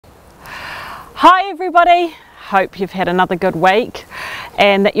Hi everybody, hope you've had another good week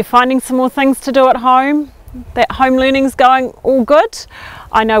and that you're finding some more things to do at home, that home learning's going all good.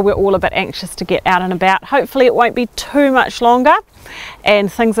 I know we're all a bit anxious to get out and about. Hopefully it won't be too much longer,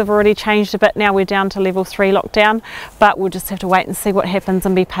 and things have already changed a bit now. We're down to level 3 lockdown, but we'll just have to wait and see what happens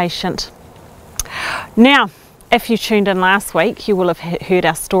and be patient. Now, if you tuned in last week, you will have heard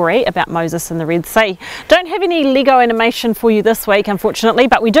our story about Moses and the Red Sea. Don't have any Lego animation for you this week, unfortunately,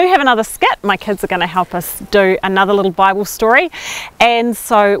 but we do have another skit. My kids are going to help us do another little Bible story, and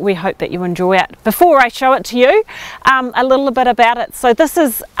so we hope that you enjoy it. Before I show it to you, a little bit about it. So this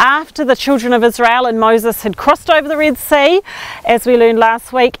is after the children of Israel and Moses had crossed over the Red Sea, as we learned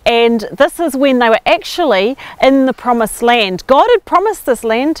last week, and this is when they were actually in the promised land. God had promised this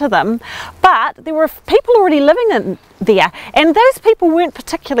land to them, but there were people already living in there, and those people weren't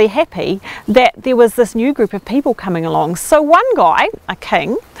particularly happy that there was this new group of people coming along. So one guy, a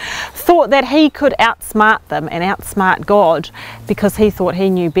king, thought that he could outsmart them and outsmart God because he thought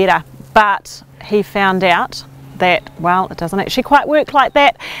he knew better, but he found out that, well, it doesn't actually quite work like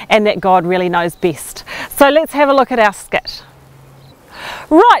that, and that God really knows best. So let's have a look at our skit.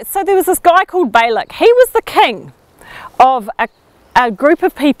 Right, so there was this guy called Balaam. He was the king of a group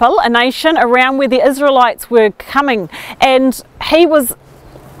of people, a nation around where the Israelites were coming, and he was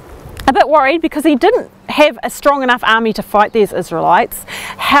a bit worried because he didn't have a strong enough army to fight these Israelites.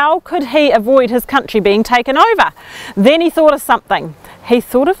 How could he avoid his country being taken over? Then he thought of something. He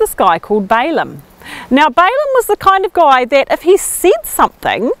thought of this guy called Balaam. Now Balaam was the kind of guy that if he said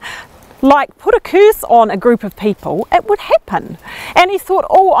something like put a curse on a group of people, it would happen. And he thought,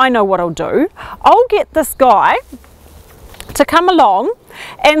 oh, I know what I'll do. I'll get this guy to come along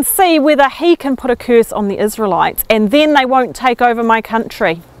and see whether he can put a curse on the Israelites, and then they won't take over my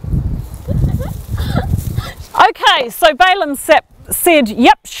country. Okay, so Balaam said,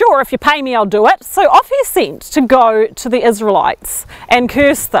 yep, sure, if you pay me I'll do it. So off he sent to go to the Israelites and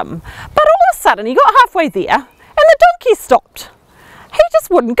curse them. But all of a sudden he got halfway there and the donkey stopped. He just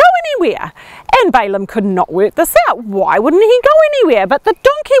wouldn't go anywhere. And Balaam could not work this out. Why wouldn't he go anywhere? But the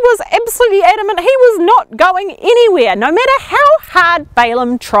donkey was absolutely adamant he was not going anywhere, no matter how hard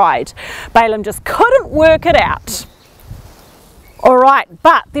Balaam tried. Balaam just couldn't work it out. Alright,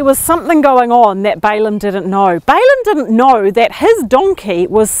 but there was something going on that Balaam didn't know. Balaam didn't know that his donkey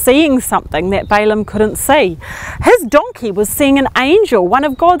was seeing something that Balaam couldn't see. His donkey was seeing an angel, one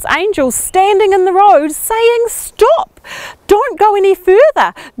of God's angels, standing in the road saying, stop, don't go any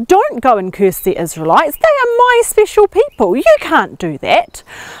further, don't go and curse the Israelites, they are my special people, you can't do that.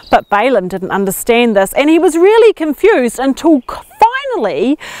 But Balaam didn't understand this, and he was really confused until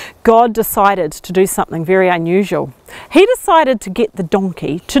finally God decided to do something very unusual. He decided to get the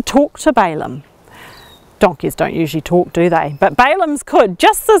donkey to talk to Balaam. Donkeys don't usually talk, do they? But Balaam's could,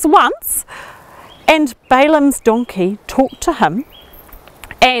 just this once. And Balaam's donkey talked to him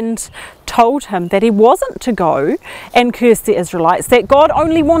and told him that he wasn't to go and curse the Israelites, that God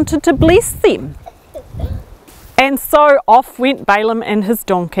only wanted to bless them. And so off went Balaam and his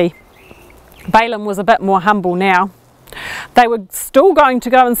donkey. Balaam was a bit more humble now. They were still going to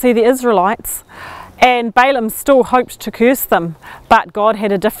go and see the Israelites, and Balaam still hoped to curse them, but God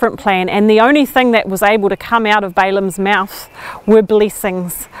had a different plan, and the only thing that was able to come out of Balaam's mouth were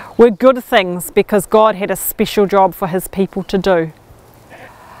blessings, were good things, because God had a special job for his people to do.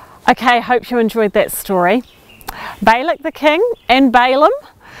 Okay, hope you enjoyed that story. Balak the king and Balaam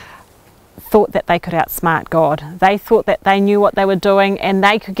thought that they could outsmart God. They thought that they knew what they were doing and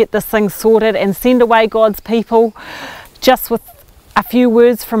they could get this thing sorted and send away God's people just with a few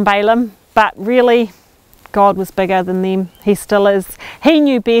words from Balaam. But really, God was bigger than them. He still is. He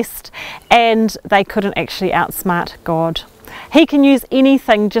knew best, and they couldn't actually outsmart God. He can use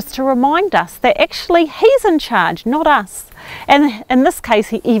anything just to remind us that actually he's in charge, not us. And in this case,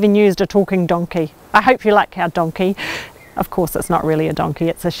 he even used a talking donkey. I hope you like our donkey. Of course, it's not really a donkey,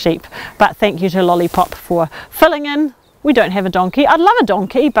 it's a sheep. But thank you to Lollipop for filling in. We don't have a donkey. I'd love a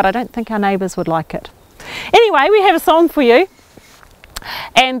donkey, but I don't think our neighbours would like it. Anyway, we have a song for you.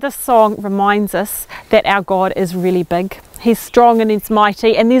 And this song reminds us that our God is really big. He's strong and he's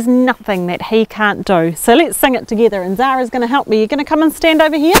mighty, and there's nothing that he can't do. So let's sing it together, and Zara's going to help me. You're going to come and stand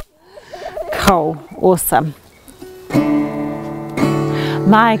over here? Cool. Awesome.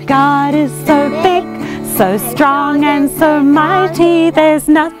 My God is so big, so strong and so mighty, there's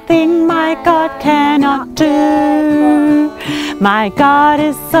nothing my God cannot do. My God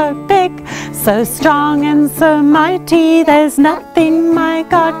is so big, so strong and so mighty, there's nothing my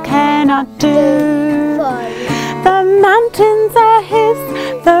God cannot do. The mountains are his,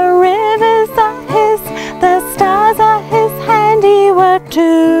 the rivers are his, the stars are his handiwork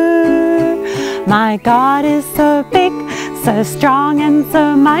too. My God is so big, so strong and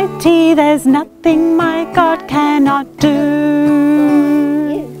so mighty, there's nothing my God cannot do.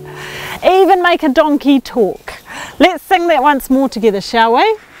 Even make a donkey talk. Let's sing that once more together, shall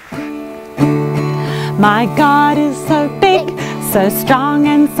we? My God is so big, so strong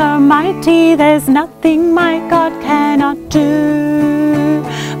and so mighty, there's nothing my God cannot do.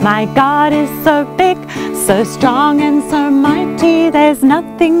 My God is so big, so strong and so mighty, there's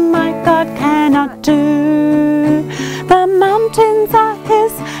nothing my God cannot do. The mountains are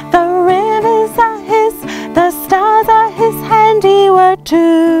His, the rivers are His, the stars are His handiwork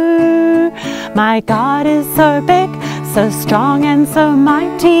too. My God is so big, so strong and so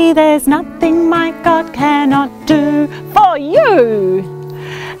mighty, there's nothing my God cannot do for you.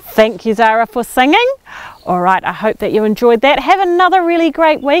 Thank you, Zara, for singing. All right, I hope that you enjoyed that. Have another really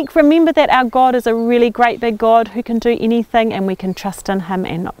great week. Remember that our God is a really great big God who can do anything, and we can trust in Him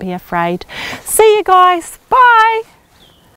and not be afraid. See you guys. Bye.